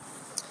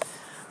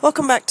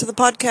Welcome back to the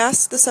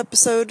podcast. This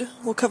episode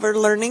will cover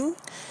learning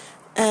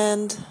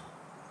and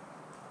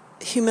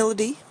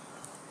humility.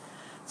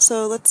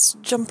 So let's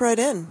jump right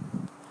in.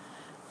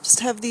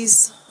 Just have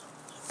these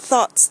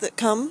thoughts that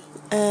come,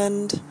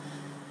 and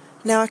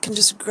now I can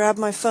just grab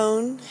my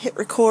phone, hit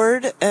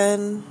record,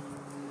 and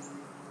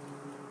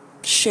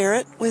share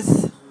it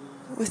with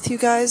you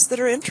guys that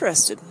are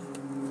interested.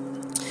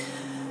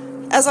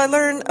 As I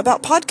learn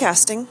about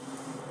podcasting,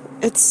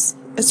 it's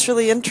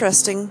really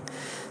interesting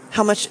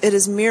how much it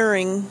is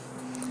mirroring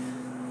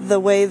the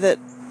way that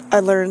I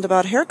learned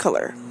about hair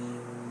color.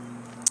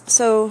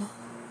 So,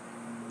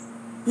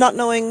 not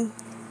knowing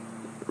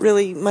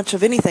really much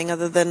of anything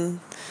other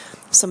than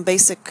some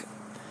basic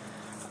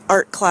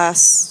art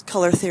class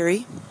color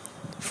theory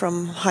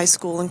from high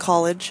school and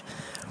college,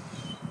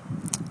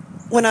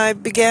 when I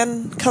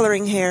began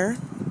coloring hair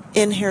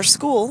in hair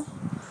school,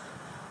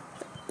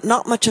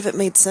 not much of it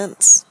made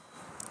sense.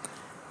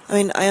 I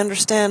mean, I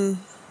understand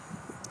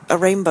a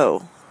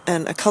rainbow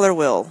and a color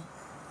wheel,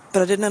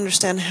 but I didn't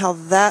understand how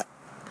that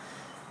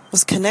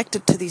was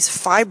connected to these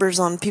fibers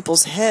on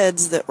people's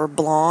heads that were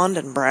blonde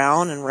and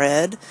brown and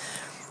red.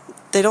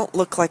 They don't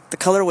look like the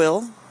color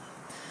wheel.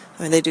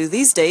 I mean, they do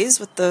these days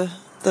with the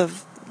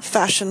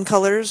fashion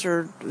colors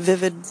or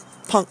vivid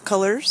punk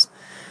colors.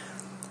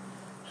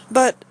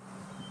 But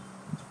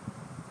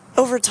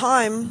over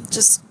time,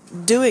 just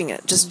doing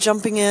it, just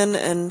jumping in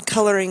and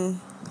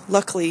coloring,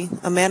 luckily,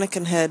 a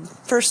mannequin head,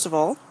 first of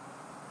all,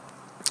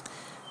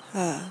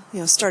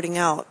 starting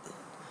out,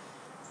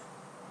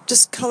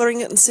 just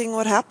coloring it and seeing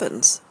what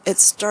happens. It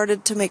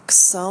started to make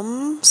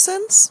some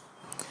sense,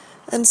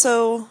 and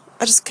so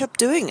I just kept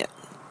doing it.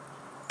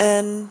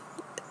 And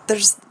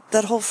there's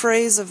that whole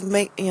phrase of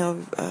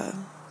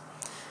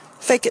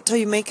fake it till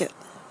you make it.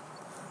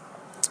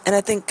 And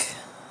I think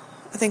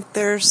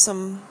there's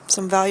some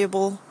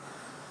valuable,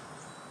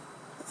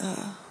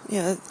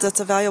 that's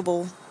a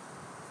valuable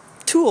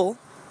tool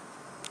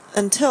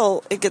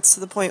until it gets to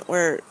the point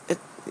where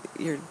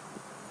you're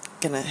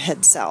gonna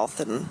head south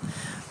and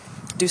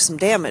do some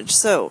damage.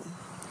 So,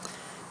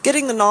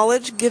 getting the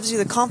knowledge gives you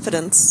the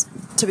confidence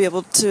to be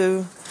able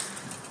to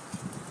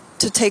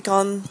take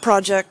on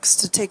projects,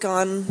 to take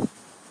on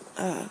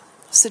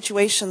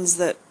situations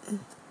that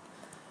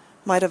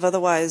might have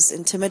otherwise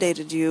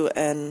intimidated you,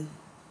 and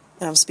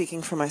I'm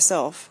speaking for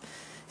myself.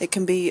 It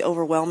can be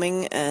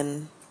overwhelming,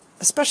 and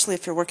especially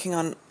if you're working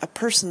on a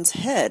person's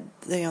head.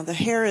 The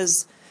hair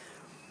is,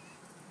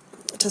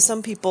 to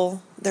some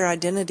people, their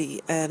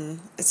identity, and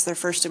it's their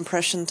first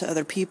impression to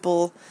other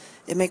people.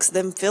 It makes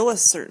them feel a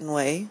certain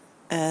way,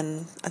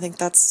 and I think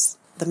that's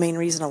the main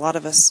reason a lot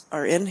of us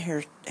are in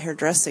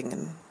hairdressing,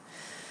 and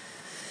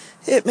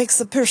it makes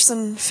the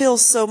person feel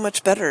so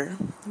much better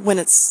when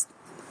it's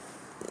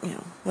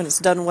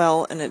done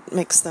well, and it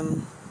makes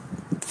them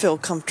feel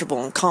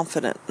comfortable and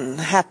confident and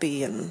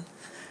happy, and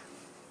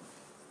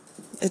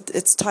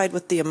it's tied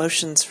with the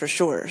emotions for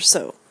sure.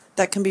 So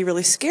that can be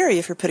really scary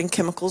if you're putting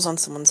chemicals on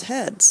someone's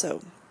head.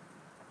 So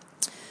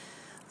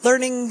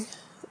learning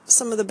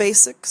some of the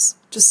basics,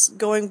 just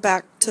going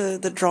back to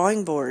the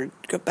drawing board,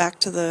 go back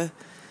to the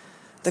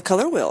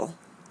color wheel,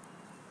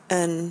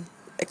 and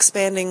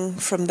expanding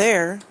from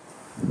there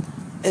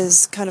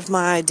is kind of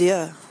my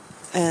idea.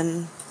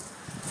 And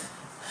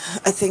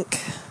I think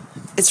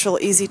it's real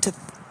easy to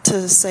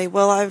say,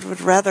 well, I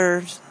would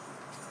rather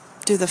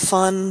do the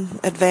fun,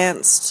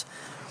 advanced,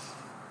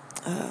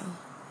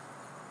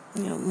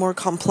 more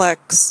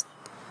complex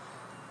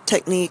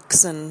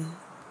techniques and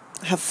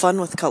have fun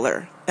with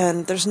color.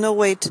 And there's no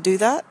way to do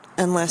that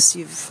unless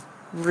you've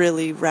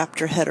really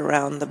wrapped your head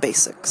around the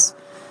basics.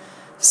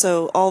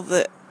 So all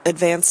the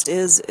advanced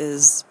is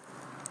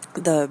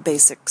the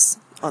basics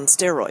on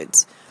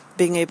steroids.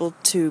 Being able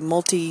to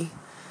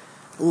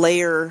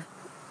multi-layer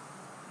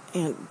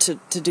and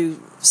to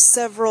do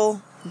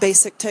several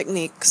basic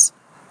techniques,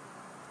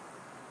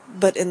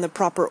 but in the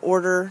proper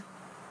order,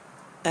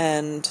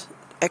 and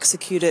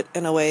execute it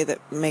in a way that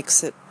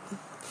makes it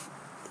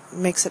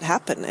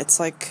happen.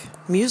 It's like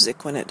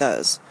music when it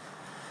does.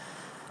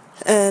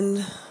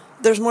 And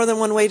there's more than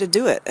one way to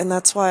do it, and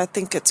that's why I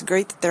think it's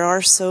great that there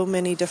are so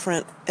many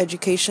different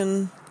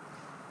education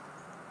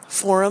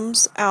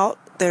forums out.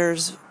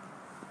 There's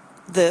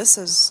this,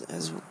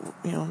 as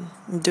I'm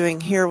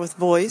doing here with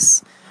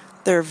voice.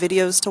 There are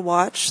videos to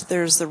watch.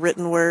 There's the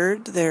written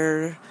word.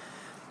 There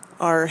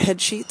are head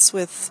sheets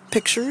with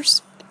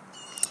pictures,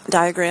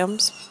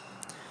 diagrams.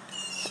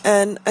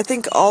 And I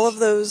think all of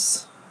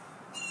those...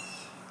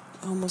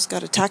 Almost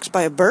got attacked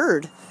by a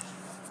bird.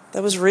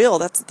 That was real.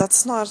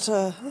 That's not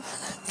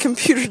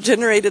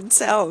computer-generated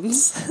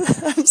sounds.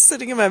 I'm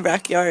sitting in my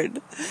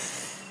backyard.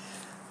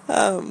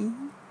 But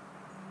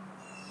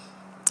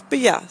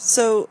yeah,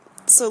 so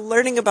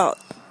learning about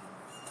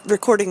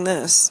recording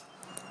this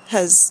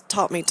has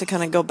taught me to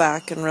kind of go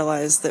back and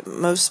realize that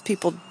most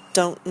people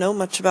don't know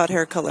much about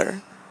hair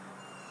color,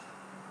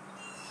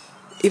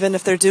 even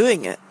if they're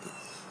doing it,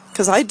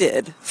 because I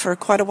did for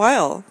quite a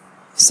while.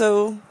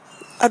 So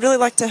I'd really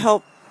like to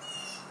help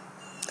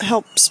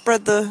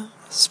spread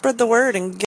the word and